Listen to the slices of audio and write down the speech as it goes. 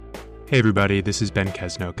Hey everybody, this is Ben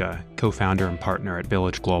Kesnoka, co-founder and partner at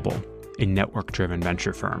Village Global, a network-driven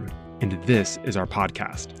venture firm. And this is our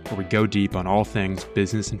podcast, where we go deep on all things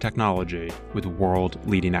business and technology with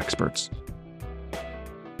world-leading experts.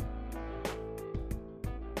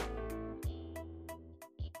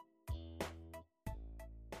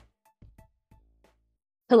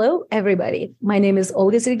 Hello, everybody. My name is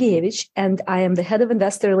Olga Sergeyevich, and I am the head of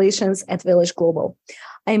investor relations at Village Global.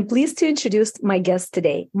 I am pleased to introduce my guest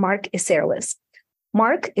today, Marc Iserlis.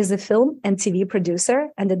 Marc is a film and TV producer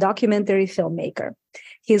and a documentary filmmaker.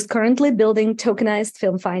 He is currently building tokenized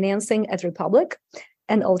film financing at Republic,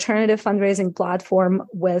 an alternative fundraising platform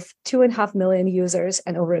with 2.5 million users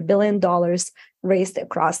and over $1 billion raised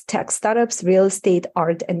across tech startups, real estate,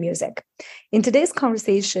 art, and music. In today's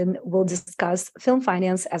conversation, we'll discuss film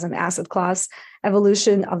finance as an asset class,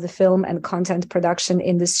 evolution of the film and content production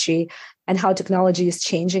industry, and how technology is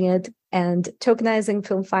changing it, and tokenizing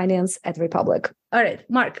film finance at Republic. All right,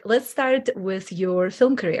 Marc, let's start with your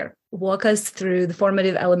film career. Walk us through the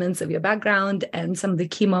formative elements of your background and some of the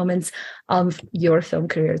key moments of your film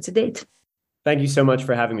career to date. Thank you so much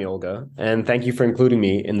for having me, Olga, and thank you for including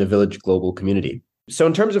me in the Village Global community. So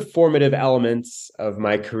in terms of formative elements of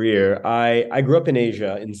my career, I grew up in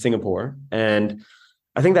Asia, in Singapore, and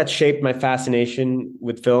I think that shaped my fascination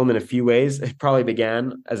with film in a few ways. It probably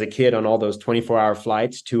began as a kid on all those 24-hour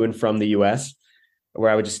flights to and from the US,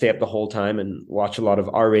 where I would just stay up the whole time and watch a lot of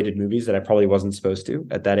R-rated movies that I probably wasn't supposed to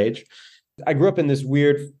at that age. I grew up in this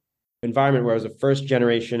weird environment where I was a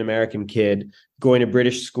first-generation American kid going to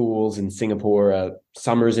British schools in Singapore,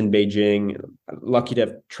 summers in Beijing, lucky to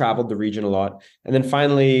have traveled the region a lot, and then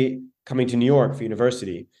finally coming to New York for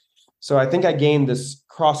university. So I think I gained this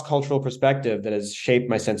cross-cultural perspective that has shaped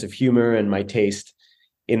my sense of humor and my taste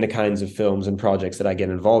in the kinds of films and projects that I get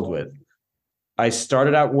involved with. I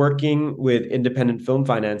started out working with independent film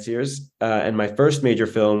financiers, and my first major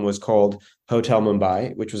film was called Hotel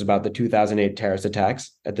Mumbai, which was about the 2008 terrorist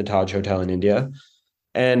attacks at the Taj Hotel in India.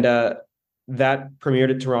 And that premiered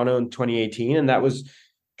at Toronto in 2018, and that was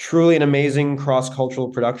truly an amazing cross-cultural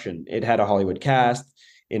production. It had a Hollywood cast,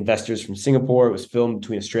 investors from Singapore. It was filmed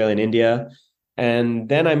between Australia and India. And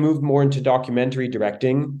then I moved more into documentary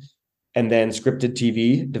directing and then scripted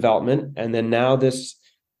TV development. And then now this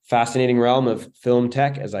fascinating realm of film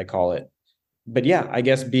tech, as I call it. But yeah, I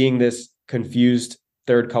guess being this confused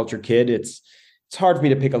third culture kid, it's hard for me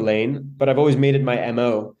to pick a lane, but I've always made it my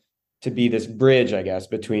MO to be this bridge, I guess,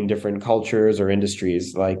 between different cultures or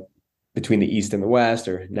industries, like between the East and the West,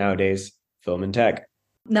 or nowadays, film and tech.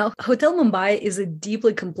 Now, Hotel Mumbai is a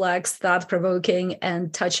deeply complex, thought-provoking,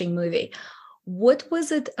 and touching movie. What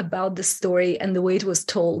was it about the story and the way it was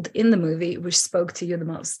told in the movie which spoke to you the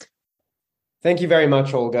most? Thank you very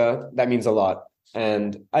much, Olga. That means a lot.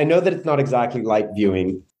 And I know that it's not exactly light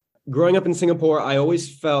viewing. Growing up in Singapore, I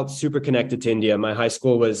always felt super connected to India. My high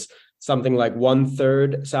school was something like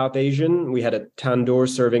 1/3 South Asian. We had a tandoor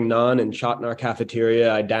serving naan and chaat in our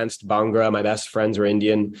cafeteria. I danced Bhangra. My best friends were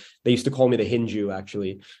Indian. They used to call me the Hindu,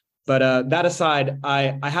 actually. But that aside,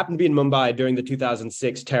 I happened to be in Mumbai during the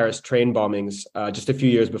 2006 terrorist train bombings, just a few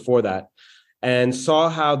years before that, and saw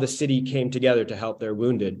how the city came together to help their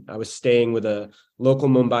wounded. I was staying with a local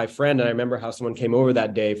Mumbai friend, and I remember how someone came over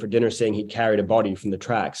that day for dinner saying he'd carried a body from the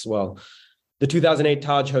tracks. Well, the 2008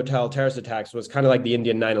 Taj Hotel terrorist attacks was kind of like the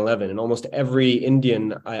Indian 9/11, and almost every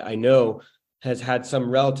Indian I know has had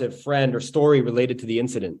some relative, friend, or story related to the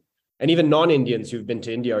incident. And even non-Indians who've been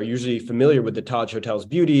to India are usually familiar with the Taj Hotel's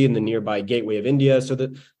beauty and the nearby Gateway of India. So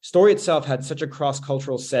the story itself had such a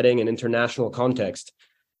cross-cultural setting and international context.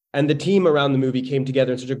 And the team around the movie came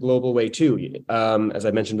together in such a global way too, as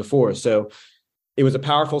I mentioned before. So it was a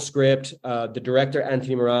powerful script. The director,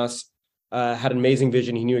 Anthony Maras, had an amazing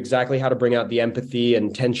vision. He knew exactly how to bring out the empathy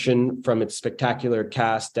and tension from its spectacular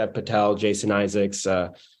cast, Dev Patel, Jason Isaacs,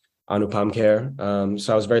 Anupam Kher.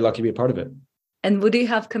 So I was very lucky to be a part of it. And what do you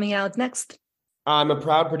have coming out next? I'm a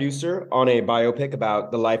proud producer on a biopic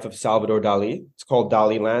about the life of Salvador Dali. It's called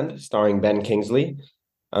Dali Land, starring Ben Kingsley.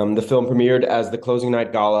 The film premiered as the closing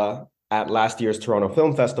night gala at last year's Toronto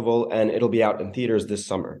Film Festival, and it'll be out in theaters this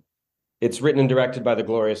summer. It's written and directed by the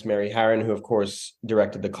glorious Mary Harron, who, of course,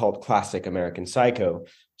 directed the cult classic American Psycho.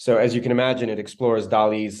 So as you can imagine, it explores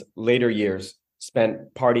Dali's later years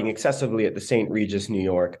spent partying excessively at the St. Regis, New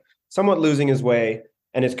York, somewhat losing his way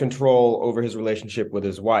and his control over his relationship with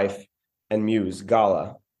his wife and muse,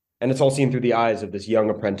 Gala. And it's all seen through the eyes of this young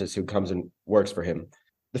apprentice who comes and works for him.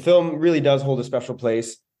 The film really does hold a special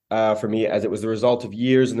place for me, as it was the result of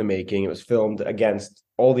years in the making. It was filmed against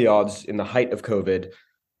all the odds in the height of COVID.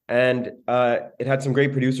 And it had some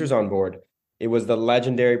great producers on board. It was the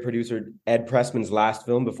legendary producer Ed Pressman's last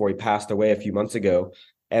film before he passed away a few months ago.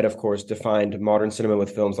 Ed, of course, defined modern cinema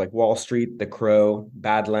with films like Wall Street, The Crow,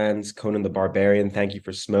 Badlands, Conan the Barbarian, Thank You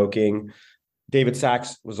for Smoking. David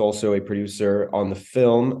Sachs was also a producer on the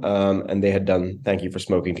film, and they had done Thank You for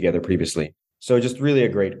Smoking together previously. So just really a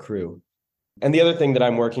great crew. And the other thing that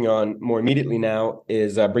I'm working on more immediately now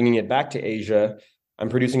is bringing it back to Asia. I'm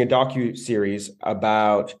producing a docu-series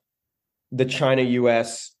about the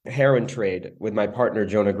China-US heroin trade with my partner,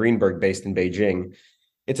 Jonah Greenberg, based in Beijing.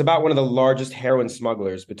 It's about one of the largest heroin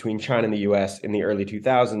smugglers between China and the US in the early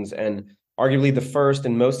 2000s, and arguably the first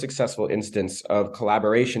and most successful instance of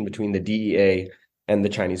collaboration between the DEA and the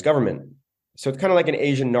Chinese government. So it's kind of like an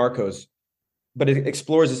Asian Narcos, but it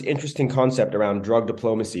explores this interesting concept around drug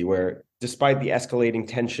diplomacy, where despite the escalating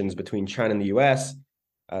tensions between China and the US,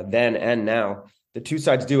 then and now, the two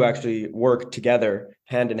sides do actually work together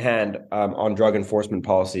hand in hand on drug enforcement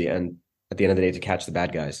policy and at the end of the day to catch the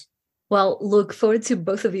bad guys. Well, look forward to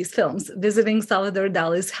both of these films. Visiting Salvador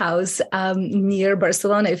Dali's house near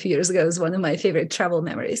Barcelona a few years ago is one of my favorite travel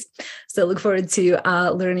memories. So look forward to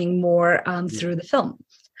learning more through the film.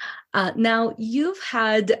 Now, you've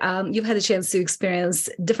had a chance to experience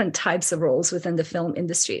different types of roles within the film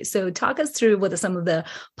industry. So talk us through what are some of the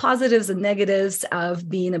positives and negatives of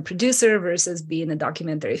being a producer versus being a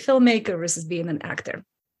documentary filmmaker versus being an actor.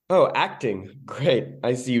 Oh, acting. Great.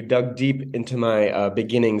 I see you dug deep into my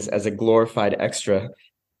beginnings as a glorified extra.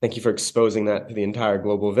 Thank you for exposing that to the entire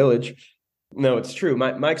global village. No, it's true.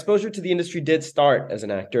 My exposure to the industry did start as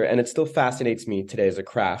an actor, and it still fascinates me today as a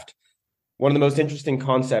craft. One of the most interesting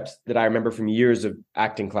concepts that I remember from years of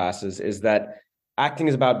acting classes is that acting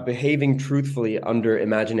is about behaving truthfully under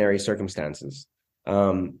imaginary circumstances.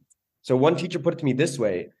 So one teacher put it to me this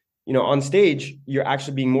way: on stage, you're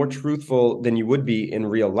actually being more truthful than you would be in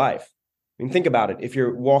real life. I mean, think about it. If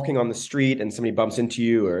you're walking on the street and somebody bumps into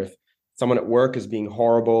you, or if someone at work is being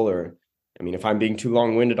horrible, or, if I'm being too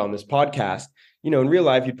long-winded on this podcast, in real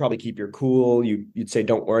life, you'd probably keep your cool. You'd say,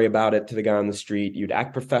 don't worry about it to the guy on the street. You'd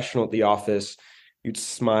act professional at the office. You'd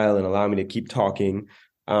smile and allow me to keep talking.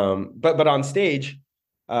 But on stage,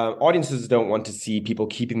 audiences don't want to see people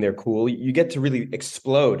keeping their cool. You get to really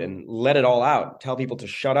explode and let it all out, tell people to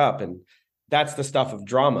shut up. And that's the stuff of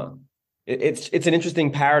drama. It's an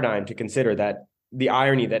interesting paradigm to consider, that the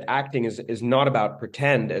irony that acting is not about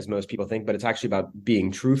pretend, as most people think, but it's actually about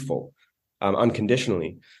being truthful,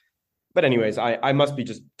 unconditionally. But anyways, I must be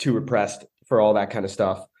just too repressed for all that kind of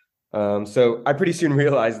stuff. So I pretty soon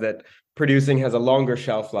realized that producing has a longer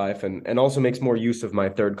shelf life and also makes more use of my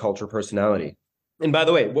third culture personality. And by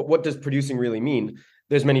the way, what does producing really mean?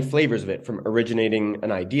 There's many flavors of it, from originating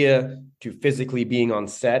an idea to physically being on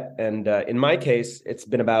set. And in my case, it's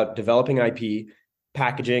been about developing IP,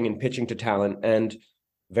 packaging and pitching to talent, and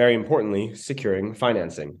very importantly, securing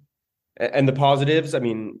financing. And the positives,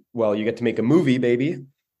 you get to make a movie, baby.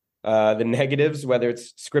 The negatives, whether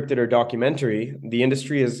it's scripted or documentary, the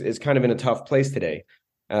industry is kind of in a tough place today,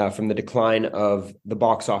 from the decline of the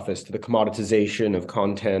box office to the commoditization of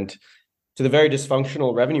content, to the very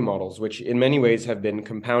dysfunctional revenue models, which in many ways have been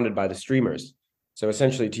compounded by the streamers. So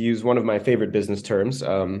essentially, to use one of my favorite business terms,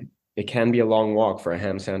 it can be a long walk for a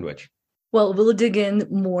ham sandwich. Well, we'll dig in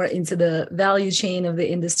more into the value chain of the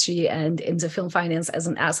industry and into film finance as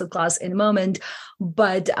an asset class in a moment.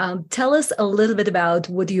 But tell us a little bit about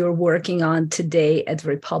what you're working on today at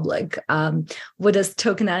Republic. What does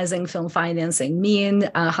tokenizing film financing mean?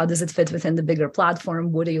 How does it fit within the bigger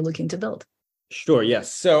platform? What are you looking to build? Sure,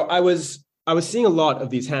 yes. So I was seeing a lot of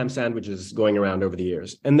these ham sandwiches going around over the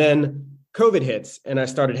years. And then COVID hits and I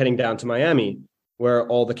started heading down to Miami, where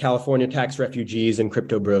all the California tax refugees and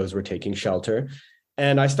crypto bros were taking shelter.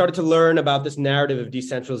 And I started to learn about this narrative of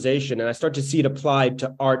decentralization, and I started to see it applied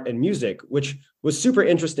to art and music, which was super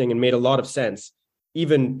interesting and made a lot of sense,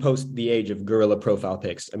 even post the age of guerrilla profile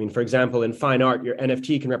pics. For example, in fine art, your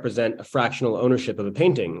NFT can represent a fractional ownership of a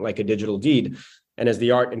painting, like a digital deed. And as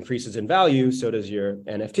the art increases in value, so does your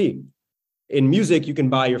NFT. In music, you can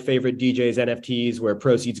buy your favorite DJ's NFTs, where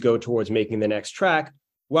proceeds go towards making the next track,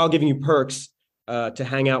 while giving you perks to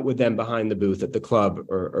hang out with them behind the booth at the club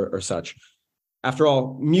or such. After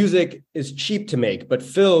all, music is cheap to make, but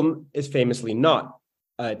film is famously not.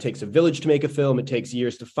 It takes a village to make a film. It takes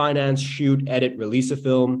years to finance, shoot, edit, release a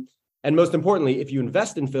film. And most importantly, if you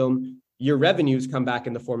invest in film, your revenues come back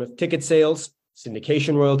in the form of ticket sales,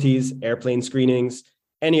 syndication royalties, airplane screenings,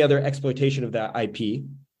 any other exploitation of that IP.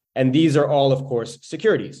 And these are all, of course,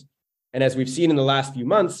 securities. And as we've seen in the last few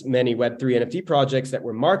months, many Web3 NFT projects that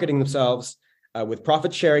were marketing themselves with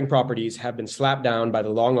profit-sharing properties have been slapped down by the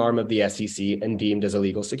long arm of the SEC and deemed as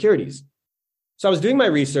illegal securities. So I was doing my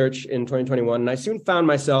research in 2021, and I soon found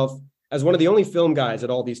myself as one of the only film guys at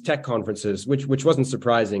all these tech conferences, which wasn't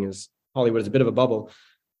surprising, as Hollywood is a bit of a bubble.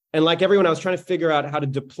 And like everyone, I was trying to figure out how to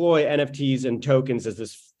deploy NFTs and tokens as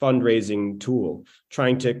this fundraising tool,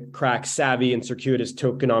 trying to crack savvy and circuitous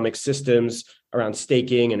tokenomics systems around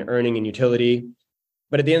staking and earning and utility.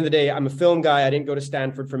 But at the end of the day, I'm a film guy. I didn't go to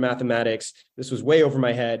Stanford for mathematics. This was way over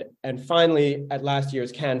my head. And finally, at last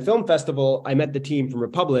year's Cannes Film Festival, I met the team from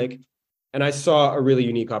Republic, and I saw a really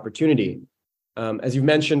unique opportunity. As you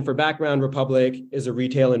mentioned, for background, Republic is a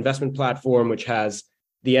retail investment platform which has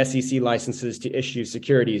the SEC licenses to issue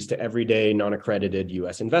securities to everyday non-accredited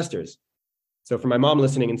US investors. So for my mom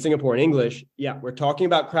listening in Singapore in English, yeah, we're talking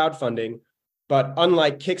about crowdfunding, but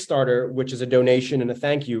unlike Kickstarter, which is a donation and a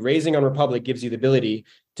thank you, raising on Republic gives you the ability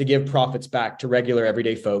to give profits back to regular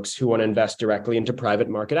everyday folks who want to invest directly into private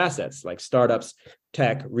market assets like startups,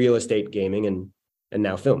 tech, real estate, gaming, and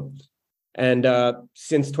now film. And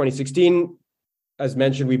since 2016, as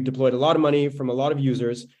mentioned, we've deployed a lot of money from a lot of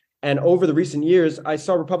users. And over the recent years, I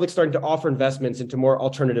saw Republic starting to offer investments into more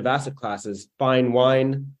alternative asset classes, fine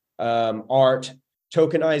wine, art,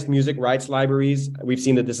 tokenized music rights libraries. We've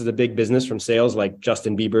seen that this is a big business, from sales like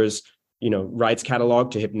Justin Bieber's, rights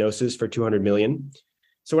catalog to Hypnosis for 200 million.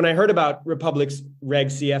 So when I heard about Republic's Reg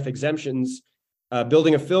CF exemptions,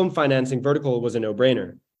 building a film financing vertical was a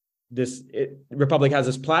no-brainer. Republic has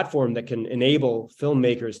this platform that can enable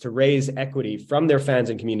filmmakers to raise equity from their fans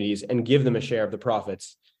and communities and give them a share of the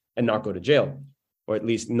profits and not go to jail, or at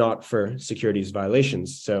least not for securities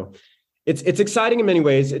violations. So it's exciting in many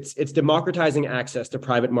ways. It's democratizing access to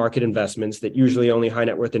private market investments that usually only high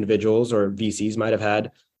net worth individuals or VCs might have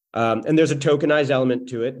had. And there's a tokenized element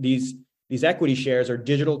to it. These equity shares are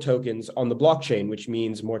digital tokens on the blockchain, which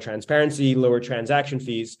means more transparency, lower transaction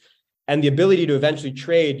fees, and the ability to eventually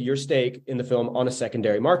trade your stake in the film on a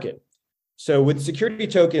secondary market. So with security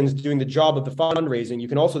tokens doing the job of the fundraising, you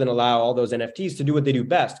can also then allow all those NFTs to do what they do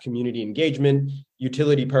best: community engagement,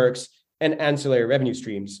 utility perks, and ancillary revenue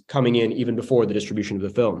streams coming in even before the distribution of the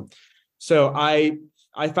film. So I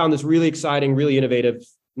found this really exciting, really innovative,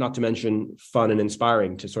 not to mention fun and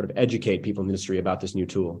inspiring to sort of educate people in the industry about this new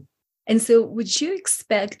tool. And so would you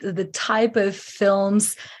expect the type of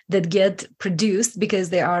films that get produced, because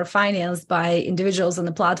they are financed by individuals on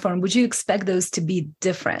the platform, would you expect those to be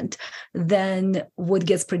different than what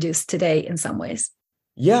gets produced today in some ways?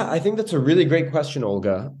 Yeah, I think that's a really great question,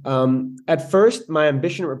 Olga. At first, my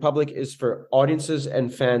ambition at Republic is for audiences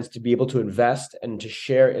and fans to be able to invest and to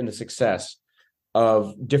share in the success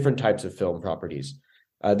of different types of film properties.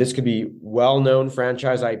 This could be well-known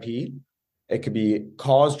franchise IP. It could be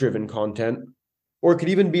cause-driven content, or it could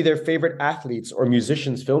even be their favorite athletes or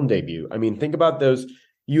musicians' film debut. I mean, think about those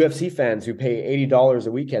UFC fans who pay $80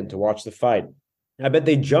 a weekend to watch the fight. I bet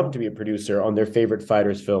they jump to be a producer on their favorite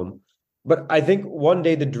fighter's film. But I think one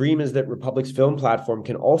day the dream is that Republic's film platform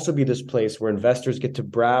can also be this place where investors get to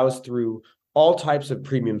browse through all types of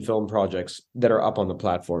premium film projects that are up on the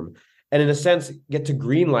platform, and in a sense, get to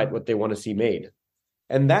greenlight what they want to see made.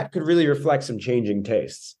 And that could really reflect some changing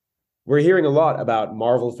tastes. We're hearing a lot about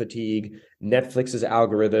Marvel fatigue, Netflix's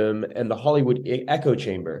algorithm, and the Hollywood echo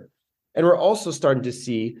chamber. And we're also starting to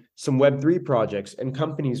see some Web3 projects and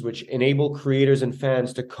companies which enable creators and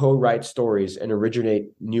fans to co-write stories and originate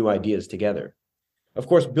new ideas together. Of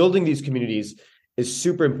course, building these communities is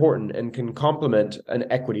super important and can complement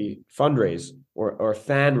an equity fundraise or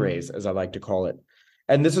fan raise, as I like to call it.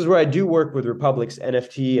 And this is where I do work with Republic's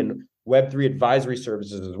NFT and Web3 advisory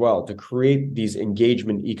services as well to create these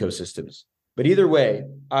engagement ecosystems. But either way,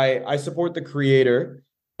 I support the creator,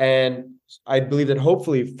 and I believe that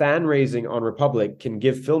hopefully fan raising on Republic can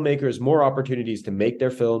give filmmakers more opportunities to make their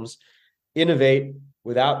films, innovate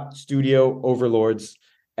without studio overlords,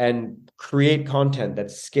 and create content that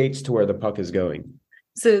skates to where the puck is going.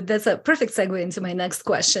 So that's a perfect segue into my next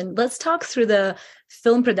question. Let's talk through the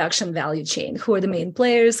film production value chain. Who are the main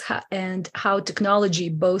players, and how technology,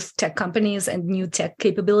 both tech companies and new tech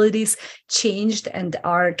capabilities, changed and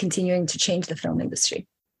are continuing to change the film industry?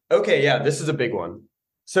 Okay, yeah, this is a big one.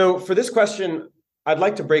 So for this question, I'd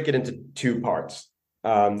like to break it into two parts.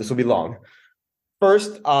 This will be long.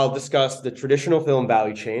 First, I'll discuss the traditional film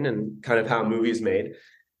value chain and kind of how a movie is made.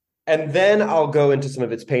 And then I'll go into some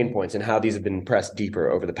of its pain points and how these have been pressed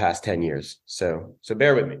deeper over the past 10 years. So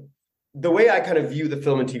bear with me. The way I kind of view the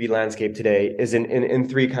film and TV landscape today is in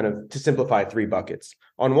three, kind of, to simplify, three buckets.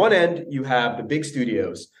 On one end, you have the big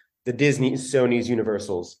studios, the Disneys, Sonys,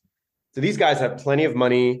 Universals. So these guys have plenty of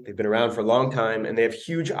money. They've been around for a long time, and they have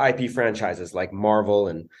huge IP franchises like Marvel,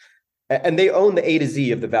 and they own the A to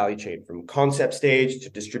Z of the value chain, from concept stage to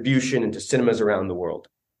distribution and to cinemas around the world.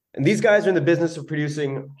 And these guys are in the business of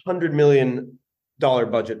producing $100 million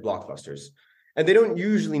budget blockbusters. And they don't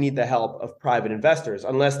usually need the help of private investors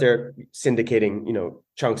unless they're syndicating,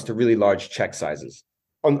 chunks to really large check sizes.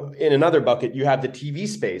 In another bucket, you have the TV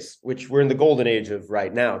space, which we're in the golden age of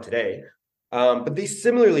right now today. But these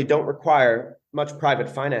similarly don't require much private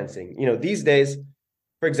financing. These days,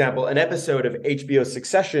 for example, an episode of HBO's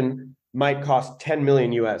Succession might cost 10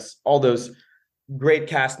 million US. All those great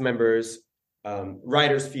cast members,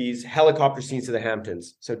 writers' fees, helicopter scenes to the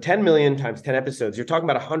Hamptons. So 10 million times 10 episodes, you're talking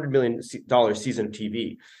about $100 million season of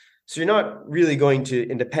TV. So you're not really going to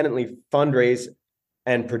independently fundraise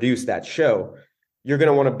and produce that show. You're going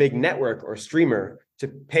to want a big network or streamer to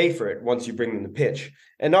pay for it once you bring them the pitch.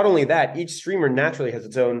 And not only that, each streamer naturally has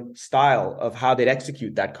its own style of how they'd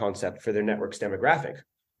execute that concept for their network's demographic.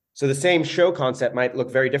 So the same show concept might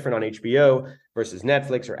look very different on HBO versus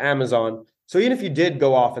Netflix or Amazon. So even if you did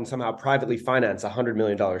go off and somehow privately finance a $100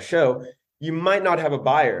 million show, you might not have a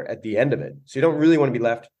buyer at the end of it. So you don't really want to be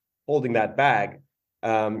left holding that bag.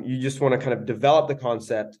 You just want to kind of develop the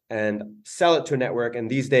concept and sell it to a network. And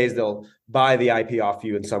these days they'll buy the IP off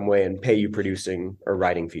you in some way and pay you producing or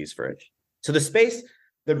writing fees for it. So the space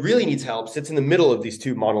that really needs help sits in the middle of these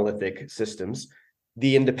two monolithic systems,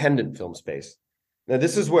 the independent film space. Now,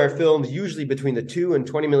 this is where films usually between the $2 and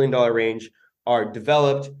 $20 million range are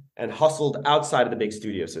developed and hustled outside of the big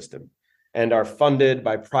studio system and are funded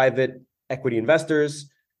by private equity investors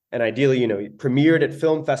and ideally, premiered at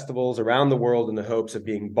film festivals around the world in the hopes of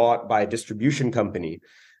being bought by a distribution company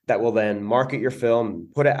that will then market your film,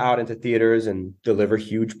 put it out into theaters and deliver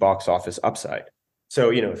huge box office upside.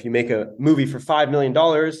 So, if you make a movie for $5 million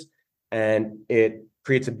and it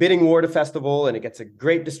creates a bidding war at a festival and it gets a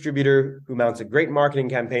great distributor who mounts a great marketing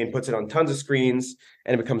campaign, puts it on tons of screens,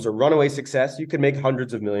 and it becomes a runaway success, you could make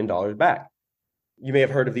hundreds of million dollars back. You may have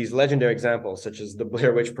heard of these legendary examples, such as the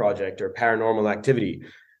Blair Witch Project or Paranormal Activity,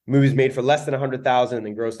 movies made for less than 100,000 and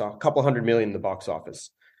then grossed a couple hundred million in the box office.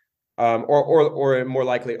 Or more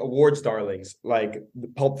likely awards darlings like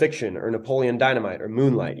Pulp Fiction or Napoleon Dynamite or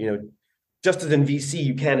Moonlight. Just as in VC,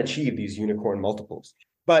 you can achieve these unicorn multiples.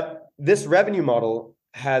 But this revenue model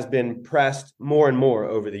has been pressed more and more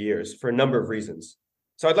over the years for a number of reasons.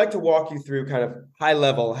 So I'd like to walk you through kind of high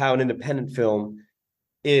level how an independent film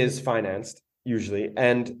is financed usually.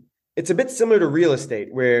 And it's a bit similar to real estate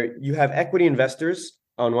where you have equity investors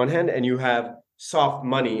on one hand and you have soft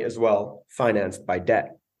money as well financed by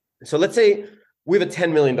debt. So let's say we have a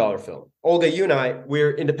 $10 million film. Olga, you and I,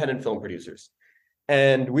 we're independent film producers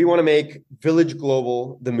and we want to make Village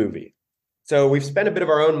Global the movie. So we've spent a bit of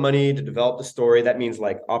our own money to develop the story. That means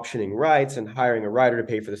like optioning rights and hiring a writer to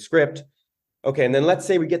pay for the script. Okay, and then let's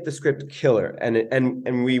say we get the script killer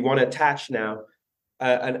and we want to attach now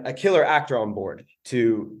a killer actor on board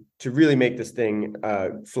to really make this thing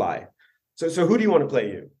fly. So who do you want to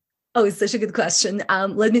play you? Oh, it's such a good question.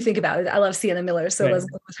 Let me think about it. I love Sienna Miller, so Let's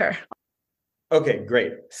go with her. Okay,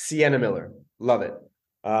 great. Sienna Miller. Love it.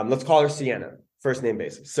 Let's call her Sienna, first name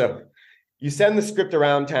basis. So you send the script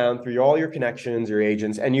around town through all your connections, your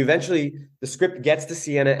agents, and the script gets to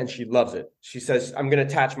Sienna and she loves it. She says, I'm going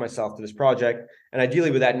to attach myself to this project. And ideally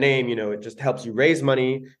with that name, it just helps you raise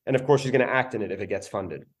money. And of course, she's going to act in it if it gets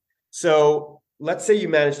funded. So let's say you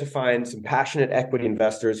manage to find some passionate equity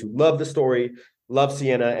investors who love the story, love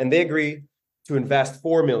Sienna, and they agree to invest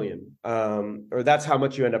 $4 million, or that's how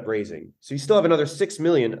much you end up raising. So you still have another $6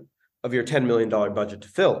 million of your $10 million budget to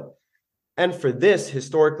fill. And for this,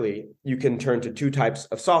 historically, you can turn to two types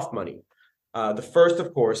of soft money. The first,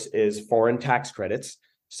 of course, is foreign tax credits.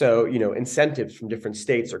 So, incentives from different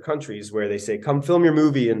states or countries where they say, come film your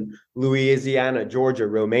movie in Louisiana, Georgia,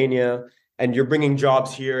 Romania, and you're bringing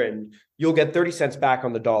jobs here and you'll get 30 cents back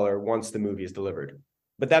on the dollar once the movie is delivered.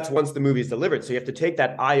 But that's once the movie is delivered. So you have to take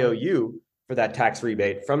that IOU for that tax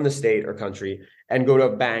rebate from the state or country and go to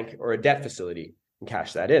a bank or a debt facility and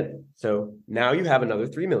cash that in. So now you have another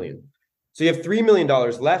 $3 million. So you have $3 million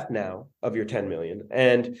left now of your 10 million.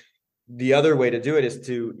 And the other way to do it is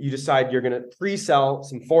you decide you're going to pre-sell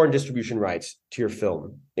some foreign distribution rights to your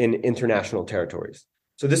film in international territories.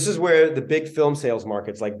 So this is where the big film sales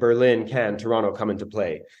markets like Berlin, Cannes, Toronto come into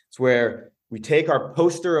play. It's where we take our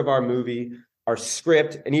poster of our movie, our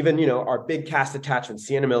script, and even, our big cast attachment,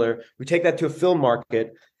 Sienna Miller, we take that to a film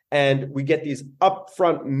market and we get these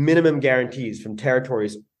upfront minimum guarantees from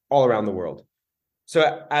territories all around the world.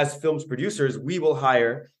 So as films producers, we will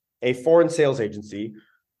hire a foreign sales agency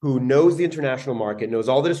who knows the international market, knows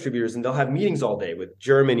all the distributors, and they'll have meetings all day with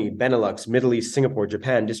Germany, Benelux, Middle East, Singapore,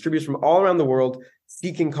 Japan, distributors from all around the world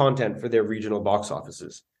seeking content for their regional box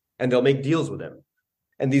offices. And they'll make deals with them.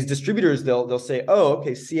 And these distributors, they'll say, oh,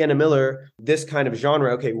 okay, Sienna Miller, this kind of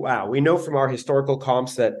genre. Okay, wow, we know from our historical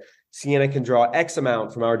comps that Sienna can draw X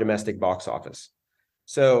amount from our domestic box office.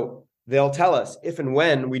 So they'll tell us if and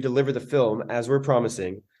when we deliver the film, as we're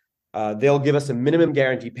promising, they'll give us a minimum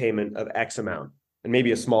guarantee payment of X amount and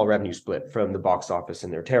maybe a small revenue split from the box office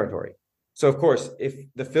in their territory. So, of course, if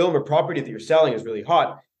the film or property that you're selling is really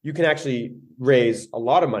hot, you can actually raise a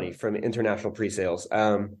lot of money from international pre-sales.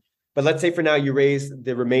 But let's say for now you raise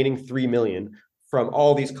the remaining 3 million from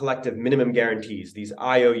all these collective minimum guarantees, these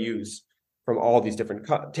IOUs from all these different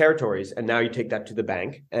territories, and now you take that to the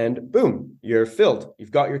bank, and boom, you're filled.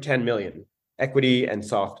 You've got your 10 million equity and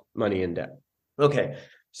soft money in debt. Okay,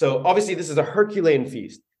 so obviously this is a Herculean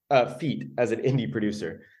feat as an indie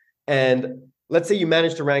producer, and let's say you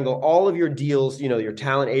manage to wrangle all of your deals, your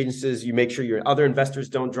talent agencies, you make sure your other investors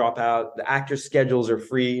don't drop out, the actors' schedules are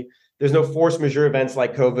free. There's no force majeure events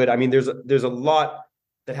like COVID. I mean, there's a lot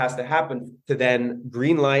that has to happen to then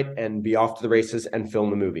green light and be off to the races and film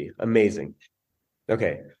the movie. Amazing.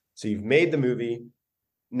 Okay, so you've made the movie.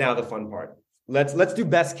 Now the fun part. Let's do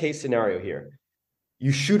best case scenario here.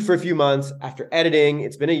 You shoot for a few months. After editing,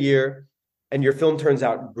 it's been a year, and your film turns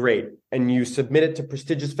out great. And you submit it to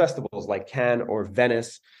prestigious festivals like Cannes or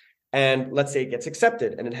Venice. And let's say it gets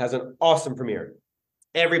accepted and it has an awesome premiere.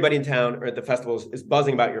 Everybody in town or at the festivals is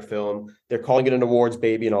buzzing about your film. They're calling it an awards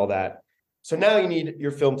baby and all that. So now you need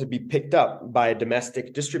your film to be picked up by a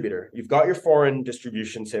domestic distributor. You've got your foreign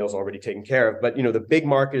distribution sales already taken care of, but the big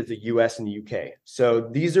market is the US and the UK. So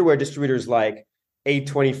these are where distributors like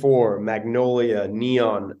A24, Magnolia,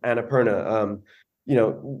 Neon, Annapurna,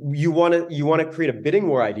 you want to create a bidding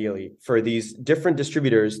war ideally for these different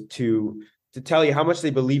distributors to tell you how much they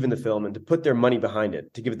believe in the film and to put their money behind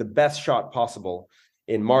it, to give it the best shot possible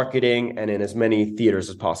in marketing and in as many theaters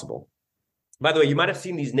as possible. By the way, you might have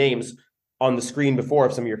seen these names on the screen before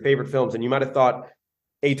of some of your favorite films, and you might have thought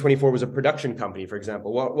A24 was a production company, for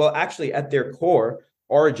example. Well, actually, at their core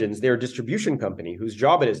origins, they're a distribution company whose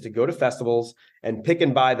job it is to go to festivals and pick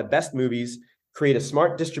and buy the best movies, create a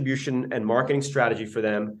smart distribution and marketing strategy for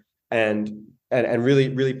them, and really,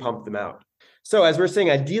 really pump them out. So as we're saying,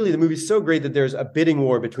 ideally, the movie's so great that there's a bidding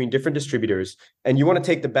war between different distributors, and you want to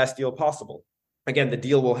take the best deal possible. Again, the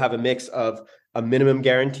deal will have a mix of a minimum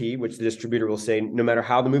guarantee, which the distributor will say, no matter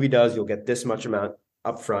how the movie does, you'll get this much amount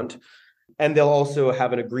upfront. And they'll also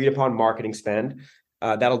have an agreed upon marketing spend.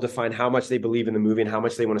 That'll define how much they believe in the movie and how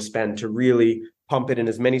much they want to spend to really pump it in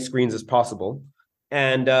as many screens as possible.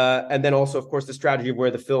 And then also, of course, the strategy of where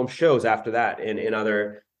the film shows after that in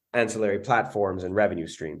other ancillary platforms and revenue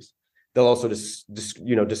streams. They'll also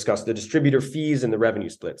discuss the distributor fees and the revenue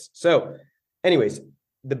splits. So anyways,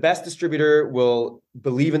 the best distributor will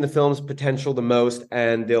believe in the film's potential the most,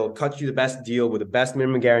 and they'll cut you the best deal with the best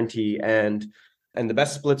minimum guarantee and the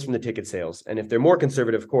best splits from the ticket sales. And if they're more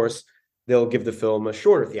conservative, of course, they'll give the film a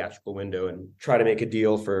shorter theatrical window and try to make a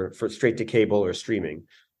deal for straight to cable or streaming.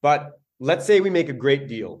 But let's say we make a great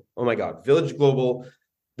deal. Oh my God, Village Global,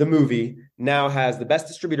 the movie, now has the best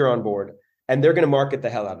distributor on board, and they're going to market the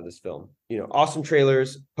hell out of this film. Awesome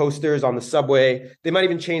trailers, posters on the subway. They might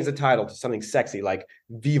even change the title to something sexy like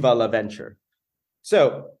Viva la Venture.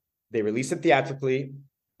 So they release it theatrically,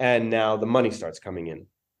 and now the money starts coming in.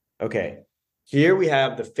 Okay, here we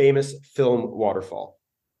have the famous film waterfall,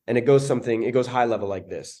 and it goes high level like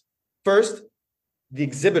this. First, the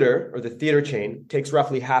exhibitor or the theater chain takes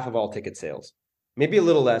roughly half of all ticket sales, maybe a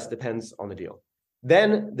little less, depends on the deal.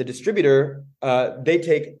 Then the distributor, they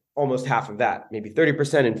take almost half of that, maybe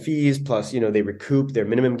 30% in fees, plus, they recoup their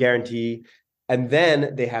minimum guarantee, and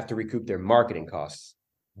then they have to recoup their marketing costs.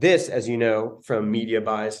 This, as you know, from media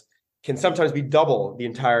buys, can sometimes be double the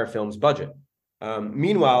entire film's budget.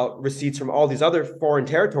 Meanwhile, receipts from all these other foreign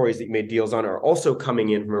territories that you made deals on are also coming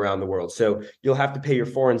in from around the world. So you'll have to pay your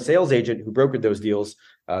foreign sales agent who brokered those deals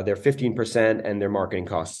their 15% and their marketing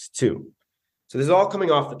costs too. So this is all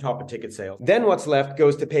coming off the top of ticket sales. Then what's left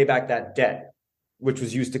goes to pay back that debt, which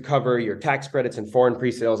was used to cover your tax credits and foreign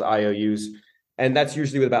pre-sales IOUs. And that's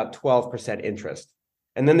usually with about 12% interest.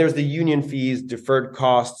 And then there's the union fees, deferred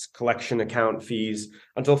costs, collection account fees,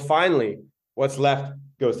 until finally what's left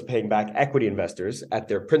goes to paying back equity investors at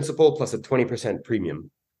their principal plus a 20%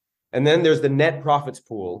 premium. And then there's the net profits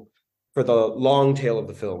pool for the long tail of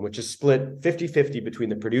the film, which is split 50-50 between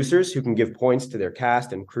the producers who can give points to their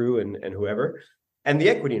cast and crew and whoever, and the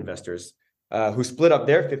equity investors who split up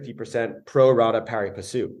their 50% pro rata pari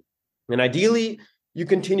passu. And ideally, you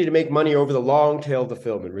continue to make money over the long tail of the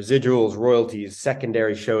film in residuals, royalties,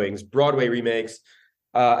 secondary showings, Broadway remakes,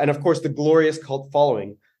 and of course, the glorious cult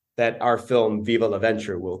following that our film Viva la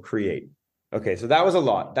Venture will create. Okay, so that was a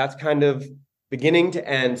lot. That's kind of beginning to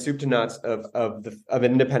end, soup to nuts of an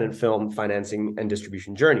independent film financing and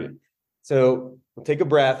distribution journey. So we'll take a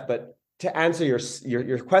breath, but to answer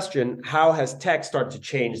your question, how has tech started to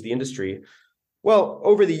change the industry? Well,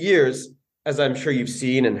 over the years, as I'm sure you've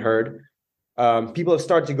seen and heard, people have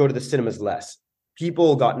started to go to the cinemas less.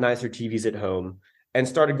 People got nicer TVs at home and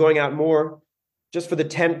started going out more just for the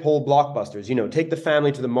tentpole blockbusters. Take the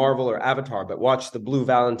family to the Marvel or Avatar, but watch the Blue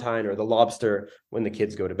Valentine or the Lobster when the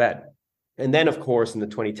kids go to bed. And then, of course, in the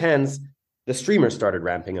 2010s, the streamers started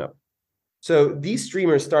ramping up. So these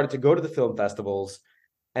streamers started to go to the film festivals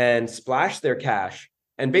and splash their cash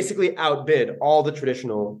and basically outbid all the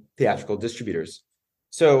traditional theatrical distributors.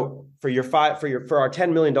 So for our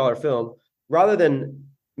 $10 million film, rather than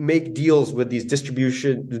make deals with these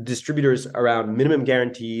distributors around minimum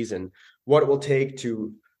guarantees and what it will take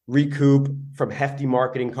to recoup from hefty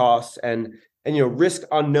marketing costs and risk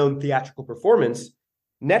unknown theatrical performance,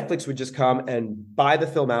 Netflix would just come and buy the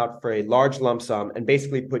film out for a large lump sum and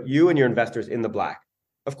basically put you and your investors in the black.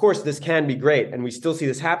 Of course, this can be great, and we still see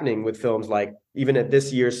this happening with films like, even at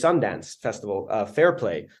this year's Sundance Festival, Fair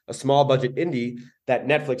Play, a small budget indie that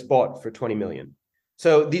Netflix bought for $20 million.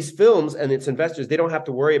 So these films and its investors, they don't have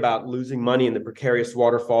to worry about losing money in the precarious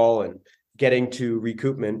waterfall and getting to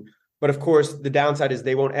recoupment. But of course, the downside is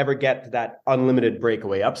they won't ever get to that unlimited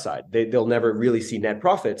breakaway upside. They'll never really see net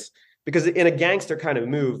profits, because in a gangster kind of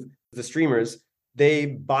move, the streamers, they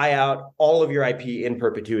buy out all of your IP in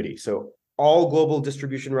perpetuity. So all global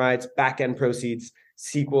distribution rights, back-end proceeds,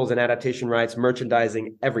 sequels and adaptation rights,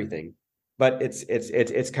 merchandising, everything. But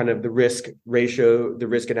it's kind of the risk ratio, the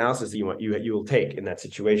risk analysis that you will take in that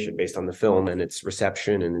situation based on the film and its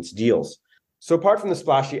reception and its deals. So apart from the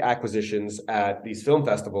splashy acquisitions at these film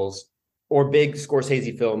festivals or big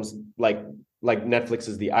Scorsese films like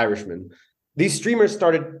Netflix's The Irishman, these streamers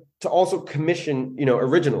started to also commission,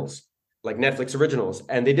 originals, like Netflix originals.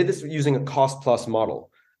 And they did this using a cost plus model.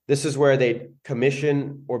 This is where they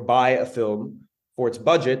commission or buy a film for its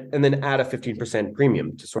budget and then add a 15%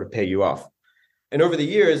 premium to sort of pay you off. And over the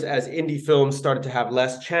years, as indie films started to have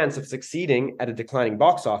less chance of succeeding at a declining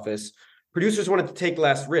box office, producers wanted to take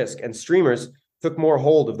less risk and streamers took more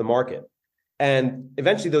hold of the market. And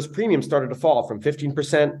eventually those premiums started to fall from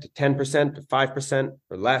 15% to 10% to 5%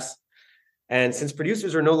 or less. And since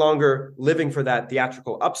producers are no longer living for that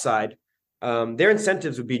theatrical upside, their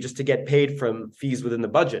incentives would be just to get paid from fees within the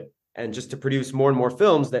budget and just to produce more and more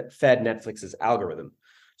films that fed Netflix's algorithm.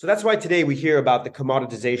 So that's why today we hear about the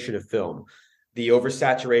commoditization of film, the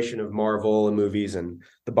oversaturation of Marvel and movies and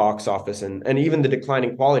the box office and even the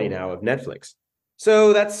declining quality now of Netflix.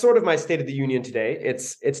 So that's sort of my state of the union today.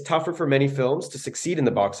 It's tougher for many films to succeed in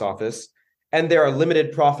the box office, and there are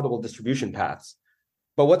limited profitable distribution paths.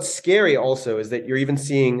 But what's scary also is that you're even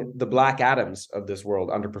seeing the Black Adams of this world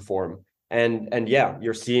underperform. And yeah,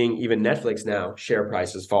 you're seeing even Netflix now, share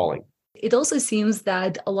prices falling. It also seems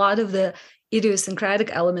that a lot of the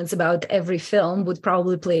idiosyncratic elements about every film would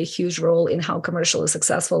probably play a huge role in how commercially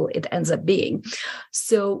successful it ends up being.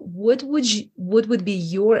 So what would be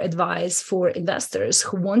your advice for investors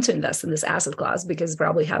who want to invest in this asset class, because it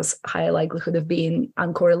probably has higher likelihood of being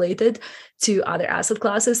uncorrelated to other asset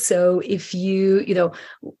classes? So if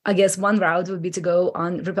I guess one route would be to go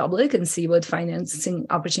on Republic and see what financing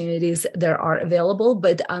opportunities there are available.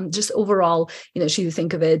 But just overall, should you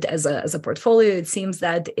think of it as a portfolio? It seems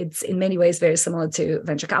that it's in many ways very similar to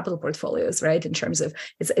venture capital portfolios, right? In terms of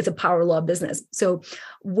it's a power law business. So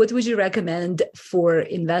what would you recommend for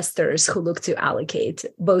investors who look to allocate,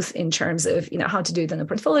 both in terms of, how to do it on a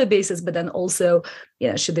portfolio basis, but then also,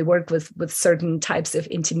 should they work with certain types of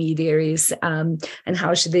intermediaries, and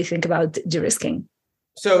how should they think about de-risking?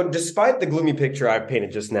 So despite the gloomy picture I've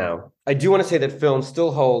painted just now, I do want to say that film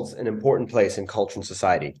still holds an important place in culture and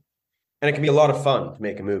society. And it can be a lot of fun to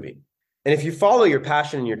make a movie. And if you follow your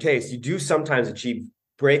passion and your taste, you do sometimes achieve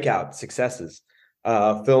breakout successes.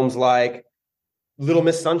 Films like Little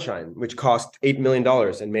Miss Sunshine, which cost $8 million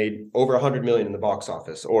and made over $100 million in the box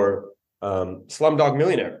office, or Slumdog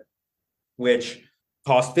Millionaire, which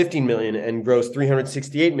cost $15 million and grossed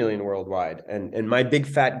 $368 million worldwide. And My Big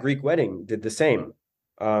Fat Greek Wedding did the same.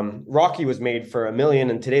 Rocky was made for $1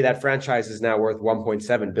 million, and today that franchise is now worth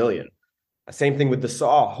 $1.7 billion. Same thing with the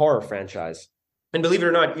Saw horror franchise. And believe it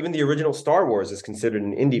or not, even the original Star Wars is considered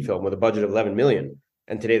an indie film with a budget of $11 million.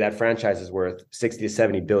 And today that franchise is worth 60 to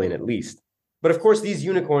 70 billion at least. But of course, these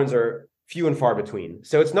unicorns are few and far between.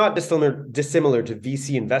 So it's not dissimilar to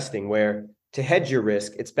VC investing, where to hedge your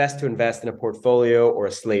risk, it's best to invest in a portfolio or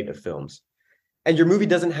a slate of films. And your movie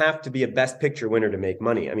doesn't have to be a best picture winner to make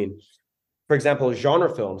money. I mean, for example,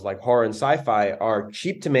 genre films like horror and sci-fi are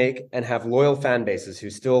cheap to make and have loyal fan bases who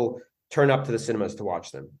still turn up to the cinemas to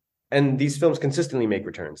watch them. And these films consistently make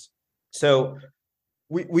returns. So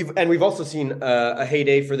we've also seen a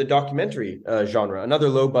heyday for the documentary genre, another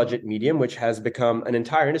low budget medium, which has become an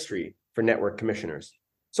entire industry for network commissioners.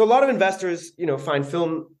 So a lot of investors, find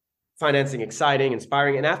film financing exciting,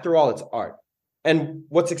 inspiring, and after all, it's art. And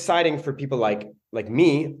what's exciting for people like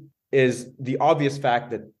me is the obvious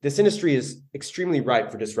fact that this industry is extremely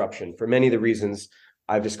ripe for disruption for many of the reasons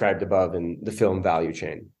I've described above in the film value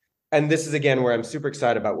chain. And this is, again, where I'm super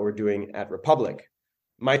excited about what we're doing at Republic.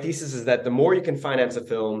 My thesis is that the more you can finance a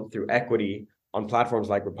film through equity on platforms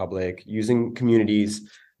like Republic, using communities,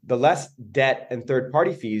 the less debt and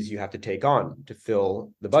third-party fees you have to take on to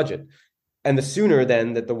fill the budget. And the sooner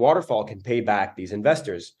then that the waterfall can pay back these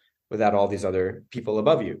investors without all these other people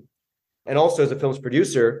above you. And also as a film's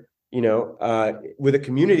producer, with a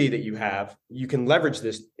community that you have, you can leverage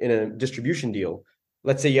this in a distribution deal.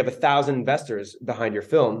 Let's say you have 1,000 investors behind your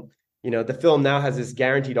film. The film now has this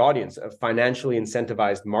guaranteed audience of financially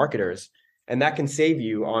incentivized marketers, and that can save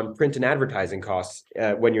you on print and advertising costs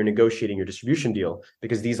when you're negotiating your distribution deal,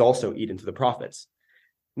 because these also eat into the profits.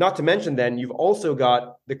 Not to mention then, you've also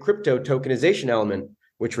got the crypto tokenization element,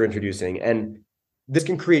 which we're introducing. And this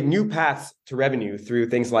can create new paths to revenue through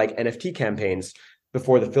things like NFT campaigns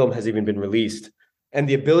before the film has even been released. And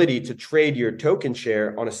the ability to trade your token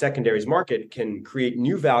share on a secondaries market can create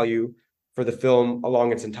new value for the film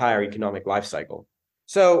along its entire economic life cycle.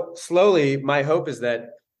 So slowly, my hope is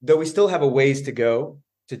that though we still have a ways to go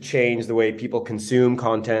to change the way people consume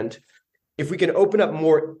content, if we can open up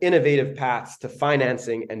more innovative paths to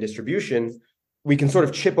financing and distribution, we can sort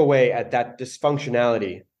of chip away at that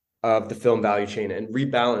dysfunctionality of the film value chain and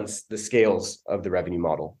rebalance the scales of the revenue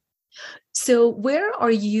model. So where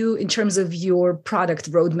are you in terms of your product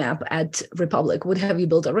roadmap at Republic? What have you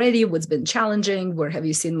built already? What's been challenging? Where have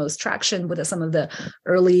you seen most traction? What are some of the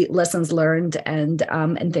early lessons learned and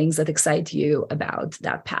things that excite you about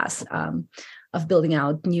that path of building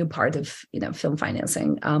out new part of film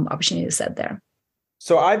financing opportunity set there?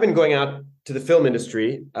 So I've been going out to the film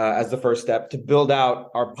industry as the first step to build out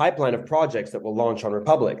our pipeline of projects that will launch on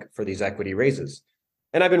Republic for these equity raises.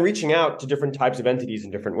 And I've been reaching out to different types of entities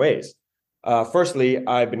in different ways. Firstly,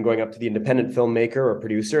 I've been going up to the independent filmmaker or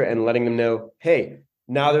producer and letting them know, hey,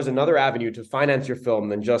 now there's another avenue to finance your film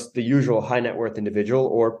than just the usual high net worth individual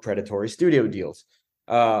or predatory studio deals.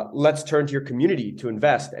 Let's turn to your community to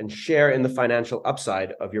invest and share in the financial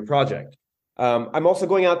upside of your project. I'm also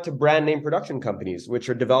going out to brand name production companies, which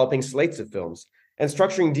are developing slates of films and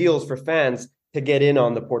structuring deals for fans to get in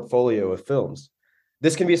on the portfolio of films.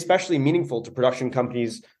 This can be especially meaningful to production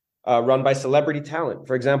companies run by celebrity talent.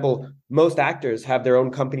 For example, most actors have their own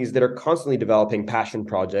companies that are constantly developing passion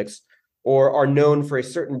projects or are known for a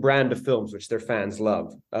certain brand of films which their fans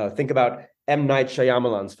love. Think about M. Night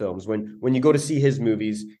Shyamalan's films. When you go to see his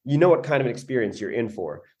movies, you know what kind of an experience you're in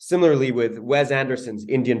for. Similarly with Wes Anderson's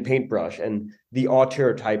Indian Paintbrush and the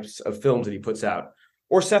auteur types of films that he puts out.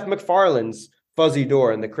 Or Seth MacFarlane's Fuzzy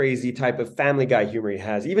Door and the crazy type of Family Guy humor he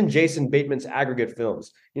has. Even Jason Bateman's aggregate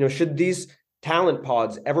films. Should these talent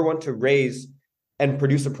pods ever want to raise and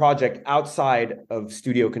produce a project outside of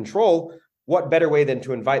studio control, what better way than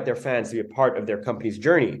to invite their fans to be a part of their company's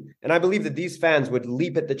journey? And I believe that these fans would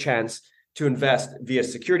leap at the chance to invest via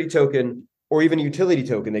security token or even a utility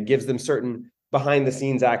token that gives them certain behind the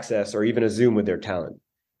scenes access or even a Zoom with their talent.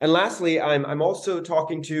 And lastly, I'm also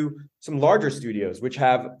talking to some larger studios which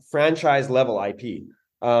have franchise level IP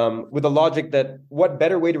with the logic that what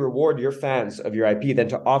better way to reward your fans of your IP than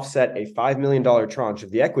to offset a $5 million tranche of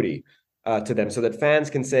the equity to them so that fans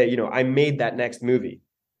can say, I made that next movie.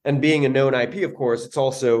 And being a known IP, of course, it's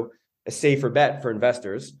also a safer bet for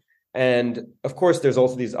investors. And of course, there's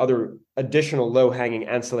also these other additional low-hanging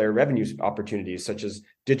ancillary revenue opportunities, such as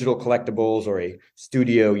digital collectibles or a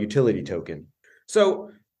studio utility token.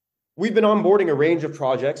 So we've been onboarding a range of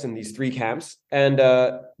projects in these three camps, and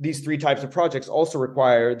these three types of projects also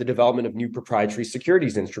require the development of new proprietary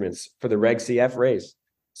securities instruments for the Reg CF raise.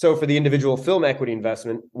 So for the individual film equity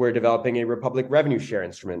investment, we're developing a Republic revenue share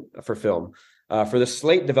instrument for film. For the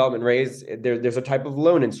slate development raise, there's a type of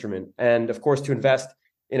loan instrument. And of course, to invest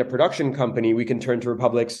in a production company, we can turn to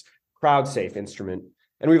Republic's CrowdSafe instrument.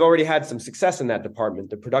 And we've already had some success in that department.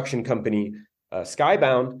 The production company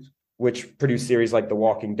Skybound, which produced series like The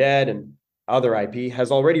Walking Dead and other IP,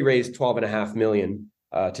 has already raised $12.5 million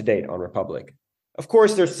to date on Republic. Of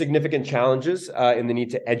course, there's significant challenges in the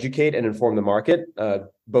need to educate and inform the market,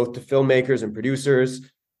 both to filmmakers and producers,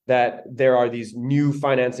 that there are these new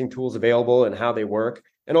financing tools available and how they work,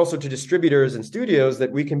 and also to distributors and studios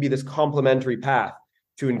that we can be this complementary path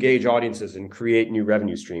to engage audiences and create new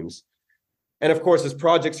revenue streams. And of course, as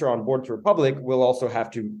projects are on board to Republic, we'll also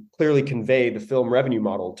have to clearly convey the film revenue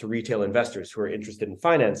model to retail investors who are interested in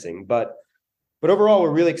financing. But overall,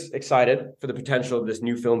 we're really excited for the potential of this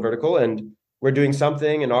new film vertical, and we're doing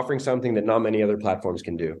something and offering something that not many other platforms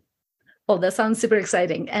can do. Oh, that sounds super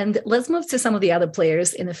exciting. And let's move to some of the other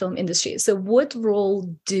players in the film industry. So what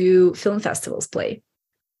role do film festivals play?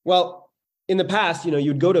 Well, in the past,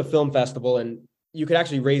 you'd go to a film festival and you could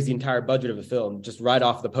actually raise the entire budget of a film just right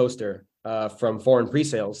off the poster from foreign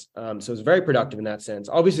pre-sales. So it's very productive in that sense.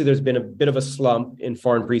 Obviously, there's been a bit of a slump in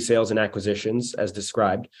foreign pre-sales and acquisitions as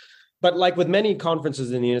described. But like with many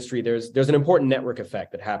conferences in the industry, there's an important network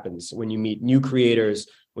effect that happens when you meet new creators,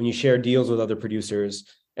 when you share deals with other producers,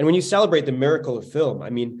 and when you celebrate the miracle of film. I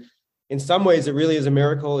mean, in some ways, it really is a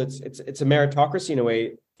miracle. It's a meritocracy in a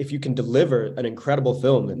way. If you can deliver an incredible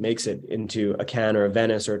film that makes it into a Cannes or a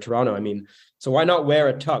Venice or a Toronto, I mean, so why not wear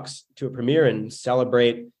a tux to a premiere and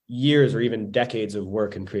celebrate years or even decades of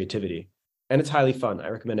work and creativity? And it's highly fun. I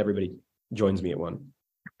recommend everybody joins me at one.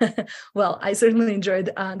 Well, I certainly enjoyed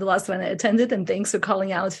the last one I attended, and thanks for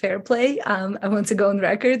calling out Fair Play. I want to go on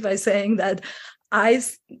record by saying that I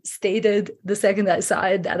stated the second I saw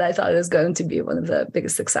it that I thought it was going to be one of the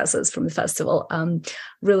biggest successes from the festival.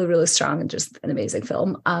 Really, really strong and just an amazing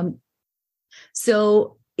film.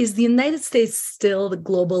 So is the United States still the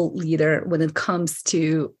global leader when it comes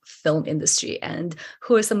to film industry? And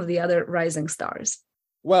who are some of the other rising stars?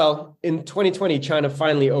 Well, in 2020, China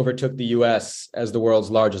finally overtook the US as the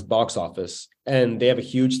world's largest box office. And they have a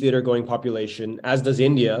huge theater-going population, as does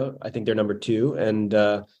India. I think they're number 2. And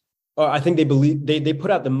I think they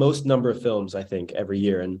put out the most number of films, I think, every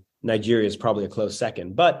year. And Nigeria is probably a close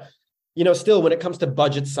second. But, still, when it comes to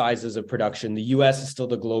budget sizes of production, the US is still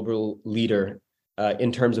the global leader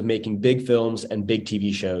in terms of making big films and big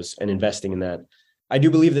TV shows and investing in that. I do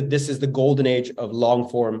believe that this is the golden age of long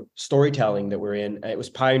form storytelling that we're in. It was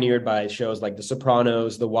pioneered by shows like The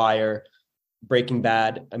Sopranos, The Wire, Breaking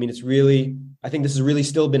Bad. I mean, I think this has really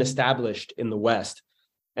still been established in the West.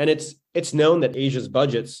 And it's known that Asia's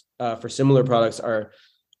budgets for similar products are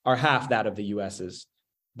half that of the US's.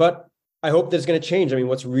 But I hope that's going to change. I mean,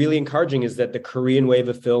 what's really encouraging is that the Korean wave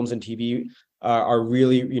of films and TV are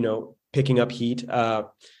really, picking up heat.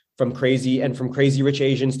 From Crazy Rich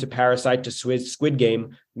Asians to Parasite to Squid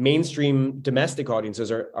Game, mainstream domestic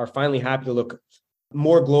audiences are finally happy to look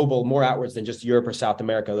more global, more outwards than just Europe or South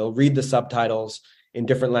America. They'll read the subtitles in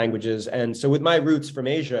different languages. And so with my roots from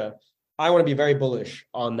Asia, I want to be very bullish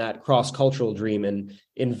on that cross-cultural dream and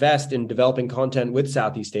invest in developing content with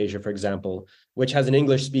Southeast Asia, for example, which has an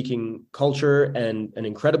English-speaking culture and an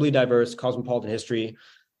incredibly diverse cosmopolitan history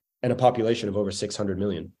and a population of over 600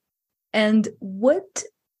 million. And what,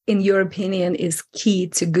 in your opinion, is key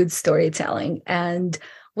to good storytelling? And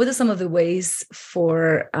what are some of the ways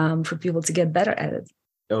for people to get better at it?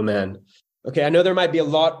 Oh, man. Okay, I know there might be a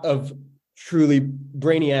lot of truly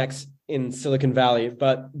brainiacs in Silicon Valley,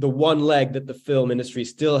 but the one leg that the film industry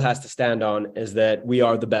still has to stand on is that we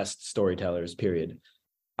are the best storytellers, period.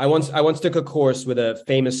 I once took a course with a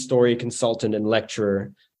famous story consultant and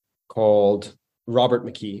lecturer called Robert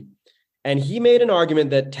McKee, and he made an argument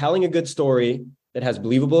that telling a good story that has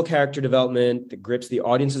believable character development, that grips the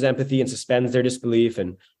audience's empathy and suspends their disbelief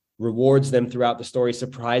and rewards them throughout the story,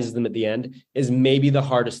 surprises them at the end, is maybe the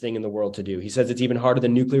hardest thing in the world to do. He says it's even harder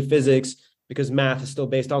than nuclear physics because math is still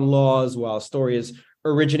based on laws, while a story is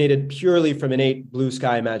originated purely from innate blue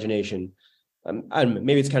sky imagination. I don't know,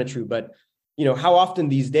 maybe it's kind of true, but how often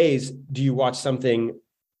these days do you watch something,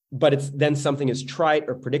 but then something is trite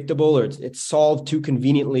or predictable, or it's solved too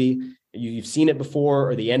conveniently, you've seen it before,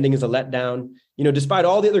 or the ending is a letdown. Despite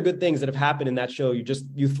all the other good things that have happened in that show,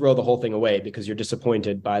 you throw the whole thing away because you're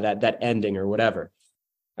disappointed by that ending or whatever.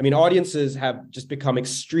 I mean, audiences have just become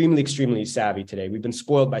extremely, extremely savvy today. We've been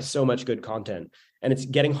spoiled by so much good content, and it's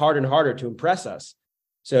getting harder and harder to impress us.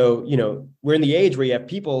 So, we're in the age where you have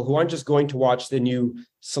people who aren't just going to watch the new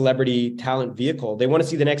celebrity talent vehicle. They want to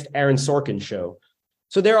see the next Aaron Sorkin show.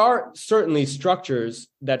 So there are certainly structures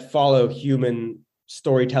that follow human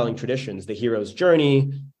storytelling traditions, the hero's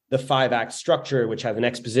journey, the 5-act structure, which has an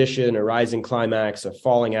exposition, a rising climax, a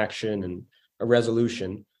falling action, and a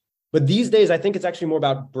resolution. But these days, I think it's actually more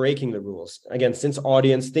about breaking the rules. Again, since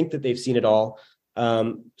audience think that they've seen it all,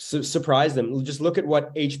 surprise them. Just look at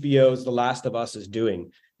what HBO's The Last of Us is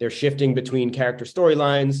doing. They're shifting between character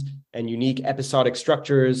storylines and unique episodic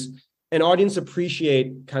structures. And audience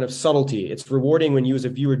appreciate kind of subtlety. It's rewarding when you as a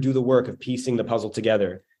viewer do the work of piecing the puzzle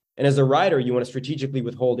together. And as a writer, you want to strategically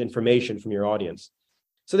withhold information from your audience.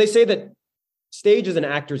 So they say that stage is an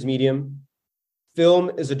actor's medium,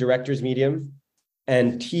 film is a director's medium,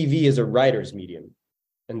 and TV is a writer's medium.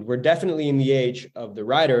 And we're definitely in the age of the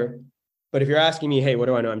writer. But if you're asking me, hey, what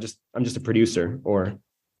do I know? I'm just a producer or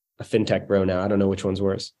a fintech bro now. I don't know which one's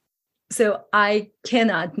worse. So I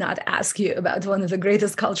cannot not ask you about one of the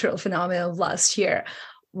greatest cultural phenomena of last year,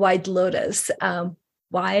 White Lotus.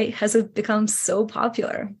 Why has it become so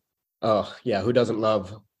popular? Oh, yeah. Who doesn't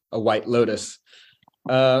love a White Lotus?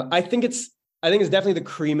 I think it's definitely the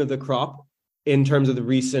cream of the crop in terms of the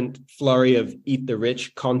recent flurry of eat the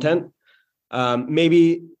rich content.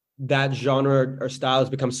 Maybe that genre or style has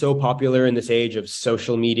become so popular in this age of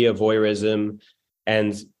social media voyeurism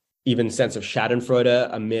and even sense of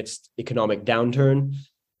schadenfreude amidst economic downturn.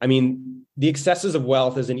 I mean, the excesses of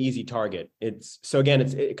wealth is an easy target.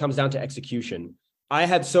 It comes down to execution. I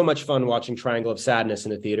had so much fun watching Triangle of Sadness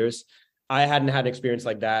in the theaters. I hadn't had an experience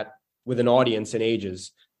like that with an audience in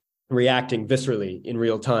ages, reacting viscerally in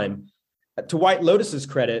real time. To White Lotus's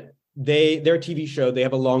credit, their TV show, they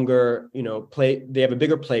have a longer, they have a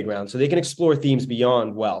bigger playground, so they can explore themes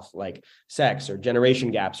beyond wealth, like sex or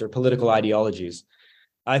generation gaps or political ideologies.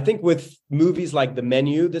 I think with movies like The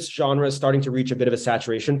Menu, this genre is starting to reach a bit of a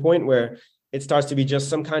saturation point where it starts to be just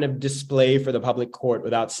some kind of display for the public court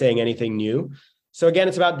without saying anything new. So again,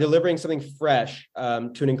 it's about delivering something fresh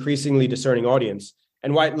to an increasingly discerning audience.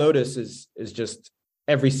 And White Lotus is just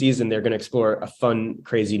every season they're going to explore a fun,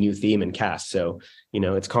 crazy new theme and cast. So,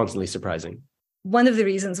 it's constantly surprising. One of the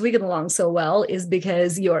reasons we get along so well is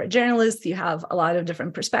because you're a journalist, you have a lot of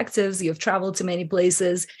different perspectives, you've traveled to many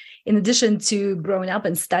places. In addition to growing up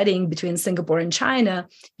and studying between Singapore and China,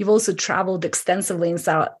 you've also traveled extensively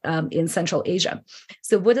in Central Asia.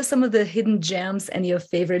 So what are some of the hidden gems and your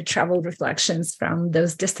favorite travel reflections from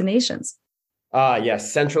those destinations?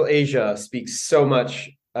 Yes, Central Asia speaks so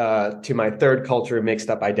much to my third culture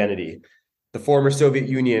mixed up identity. The former Soviet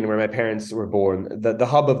Union, where my parents were born, the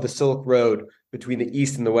hub of the Silk Road between the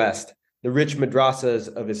East and the West, the rich madrasas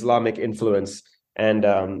of Islamic influence, and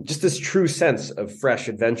just this true sense of fresh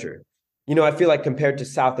adventure. I feel like compared to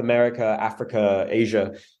South America, Africa,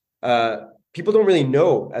 Asia, people don't really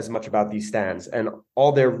know as much about these stands and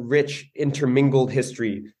all their rich intermingled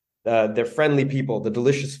history, their friendly people, the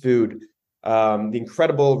delicious food, the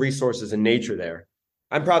incredible resources and nature there.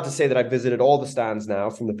 I'm proud to say that I've visited all the stands now,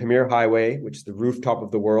 from the Pamir Highway, which is the rooftop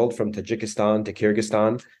of the world, from Tajikistan to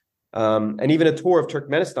Kyrgyzstan, and even a tour of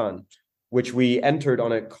Turkmenistan, which we entered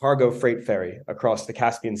on a cargo freight ferry across the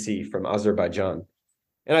Caspian Sea from Azerbaijan.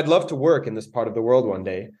 And I'd love to work in this part of the world one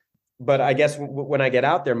day. But I guess when I get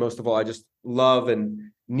out there, most of all, I just love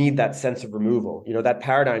and need that sense of removal, that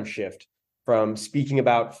paradigm shift from speaking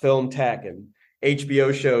about film tech and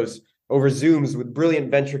HBO shows over Zooms with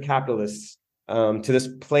brilliant venture capitalists to this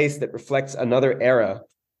place that reflects another era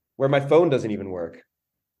where my phone doesn't even work.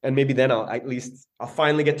 And maybe then I'll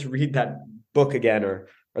finally get to read that book again or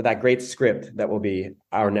that great script that will be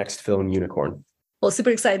our next film unicorn. Well,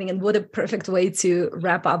 super exciting. And what a perfect way to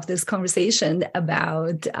wrap up this conversation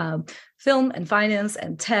about film and finance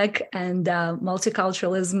and tech and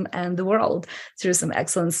multiculturalism and the world through some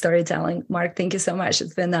excellent storytelling. Marc, thank you so much.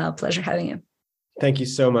 It's been a pleasure having you. Thank you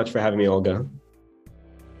so much for having me, Olga.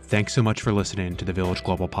 Thanks so much for listening to the Village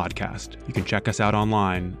Global podcast. You can check us out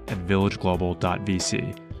online at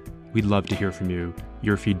villageglobal.vc. We'd love to hear from you,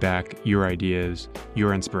 your feedback, your ideas,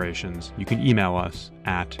 your inspirations. You can email us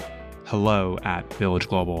at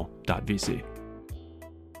hello@villageglobal.vc.